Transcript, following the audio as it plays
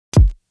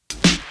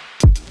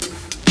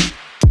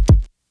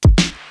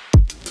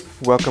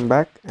Welcome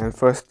back, and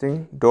first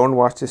thing, don't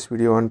watch this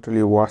video until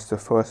you watch the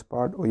first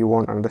part or you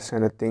won't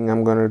understand a thing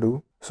I'm gonna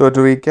do. So to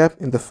recap,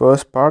 in the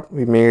first part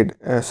we made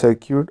a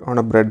circuit on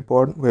a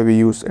breadboard where we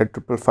used a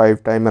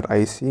 555 timer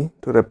IC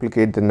to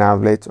replicate the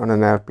nav lights on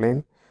an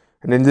airplane.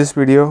 And in this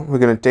video we're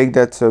gonna take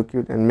that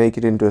circuit and make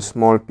it into a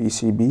small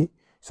PCB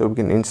so we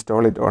can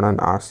install it on an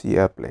RC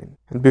airplane.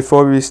 And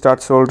before we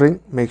start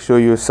soldering, make sure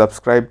you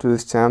subscribe to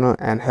this channel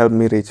and help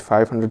me reach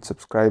 500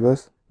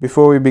 subscribers.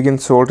 Before we begin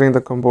soldering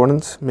the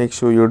components, make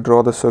sure you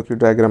draw the circuit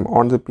diagram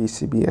on the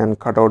PCB and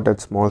cut out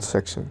that small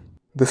section.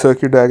 The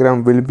circuit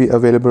diagram will be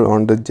available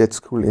on the Jet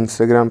School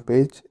Instagram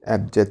page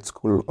at Jet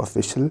School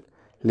Official.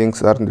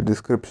 Links are in the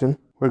description.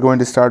 We're going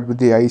to start with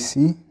the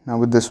IC. Now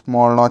with the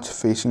small notch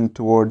facing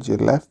towards your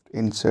left,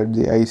 insert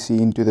the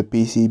IC into the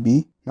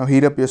PCB. Now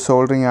heat up your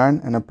soldering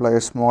iron and apply a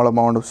small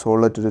amount of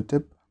solder to the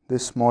tip.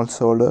 This small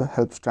solder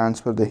helps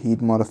transfer the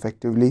heat more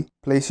effectively.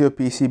 Place your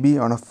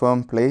PCB on a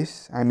firm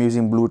place. I'm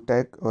using blue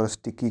tack or a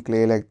sticky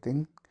clay-like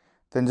thing.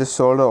 Then just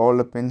solder all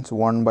the pins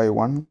one by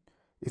one.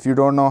 If you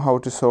don't know how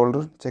to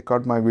solder, check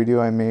out my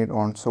video I made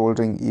on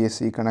soldering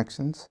ESC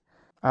connections.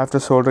 After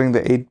soldering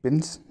the 8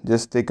 pins,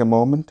 just take a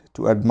moment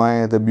to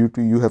admire the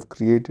beauty you have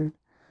created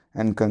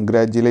and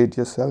congratulate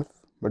yourself.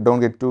 But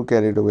don't get too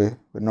carried away,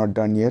 we're not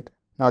done yet.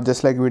 Now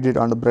just like we did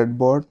on the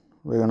breadboard,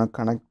 we're going to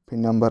connect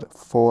pin number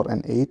 4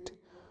 and 8.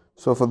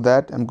 So for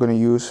that, I'm going to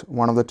use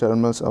one of the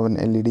terminals of an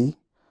LED,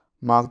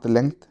 mark the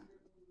length,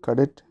 cut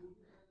it,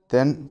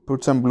 then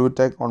put some blue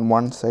tack on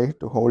one side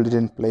to hold it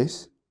in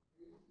place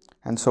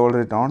and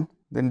solder it on.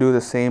 Then do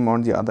the same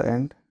on the other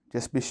end.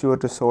 Just be sure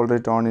to solder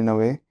it on in a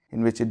way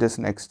in which it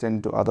doesn't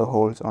extend to other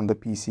holes on the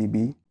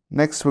PCB.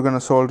 Next, we're going to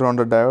solder on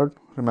the diode.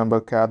 Remember,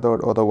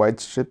 cathode or the white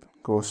strip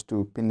goes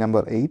to pin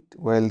number 8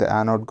 while the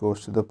anode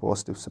goes to the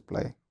positive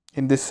supply.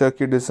 In this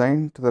circuit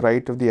design, to the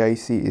right of the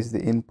IC is the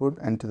input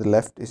and to the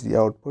left is the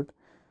output.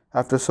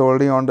 After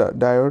soldering on the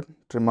diode,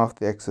 trim off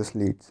the excess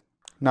leads.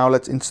 Now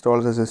let's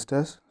install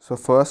resistors. So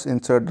first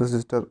insert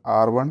resistor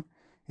R1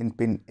 in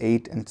pin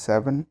 8 and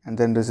 7 and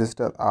then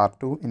resistor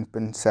R2 in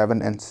pin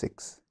 7 and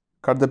 6.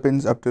 Cut the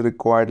pins up to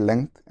required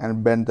length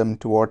and bend them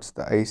towards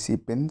the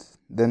IC pins,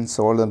 then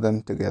solder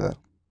them together.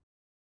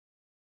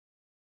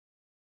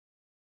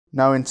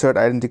 Now insert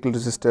identical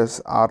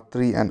resistors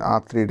R3 and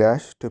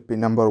R3' to pin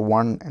number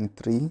 1 and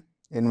 3,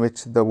 in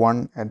which the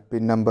 1 at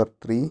pin number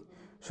 3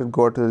 should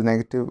go to the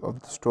negative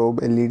of the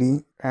strobe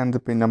LED and the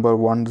pin number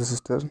 1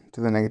 resistor to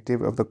the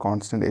negative of the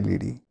constant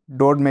LED.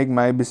 Don't make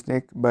my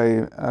mistake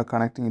by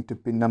connecting it to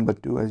pin number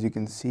 2. As you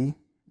can see,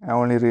 I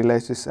only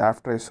realized this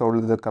after I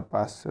soldered the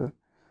capacitor,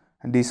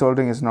 and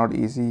desoldering is not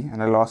easy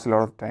and I lost a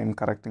lot of time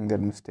correcting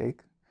that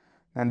mistake.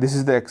 And this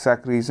is the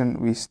exact reason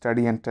we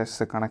study and test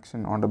the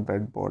connection on the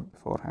breadboard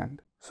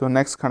beforehand. So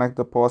next, connect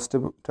the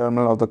positive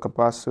terminal of the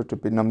capacitor to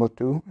pin number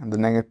 2 and the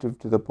negative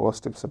to the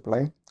positive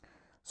supply.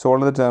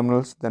 Solder the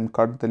terminals, then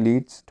cut the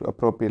leads to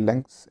appropriate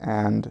lengths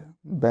and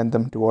bend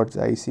them towards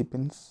the IC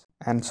pins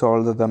and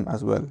solder them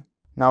as well.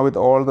 Now with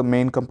all the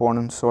main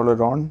components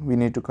soldered on, we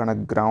need to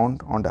connect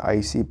ground on the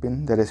IC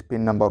pin, that is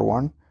pin number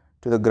 1,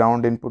 to the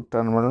ground input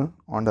terminal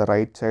on the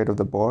right side of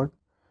the board.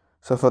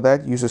 So for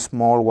that, use a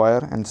small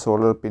wire and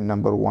solder pin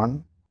number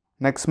 1.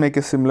 Next, make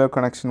a similar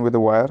connection with a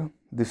wire,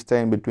 this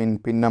time between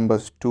pin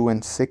numbers 2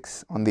 and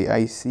 6 on the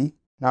IC.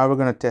 Now we're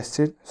going to test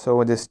it.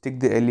 So just stick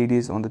the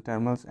LEDs on the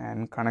terminals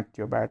and connect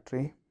your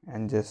battery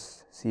and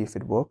just see if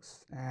it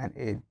works, and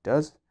it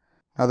does.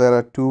 Now there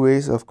are two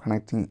ways of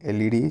connecting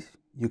LEDs.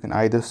 You can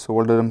either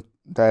solder them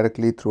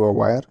directly through a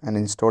wire and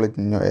install it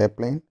in your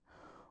airplane,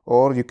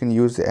 or you can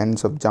use the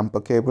ends of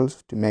jumper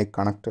cables to make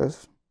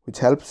connectors, which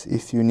helps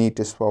if you need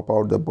to swap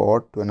out the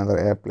board to another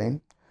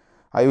airplane.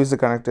 I use the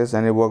connectors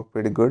and it worked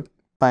pretty good.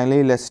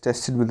 Finally, let's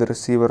test it with the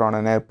receiver on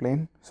an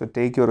airplane. So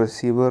take your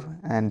receiver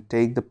and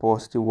take the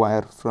positive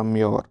wire from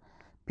your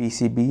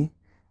PCB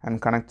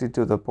and connect it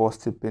to the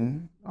positive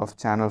pin of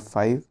channel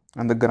 5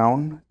 and the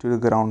ground to the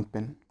ground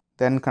pin.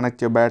 Then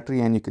connect your battery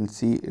and you can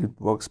see it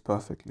works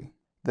perfectly.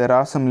 There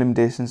are some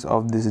limitations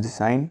of this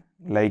design,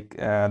 like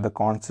the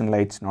constant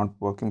lights not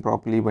working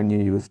properly when you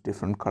use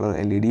different color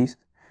LEDs.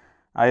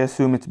 I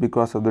assume it's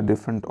because of the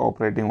different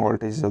operating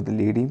voltages of the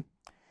LED.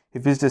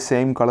 If it's the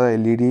same color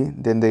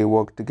LED, then they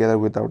work together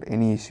without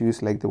any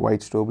issues like the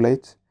white strobe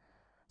lights.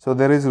 So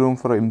there is room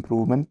for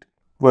improvement.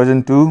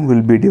 Version 2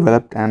 will be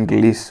developed and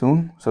released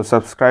soon. So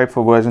subscribe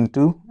for version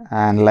 2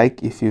 and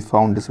like if you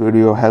found this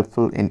video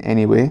helpful in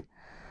any way.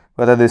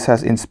 Whether this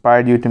has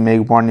inspired you to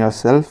make one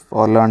yourself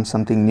or learn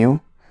something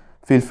new,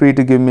 feel free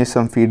to give me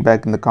some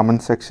feedback in the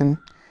comment section.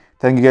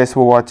 Thank you guys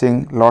for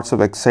watching. Lots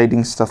of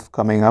exciting stuff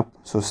coming up,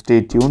 so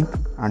stay tuned.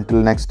 Until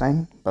next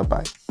time, bye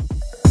bye.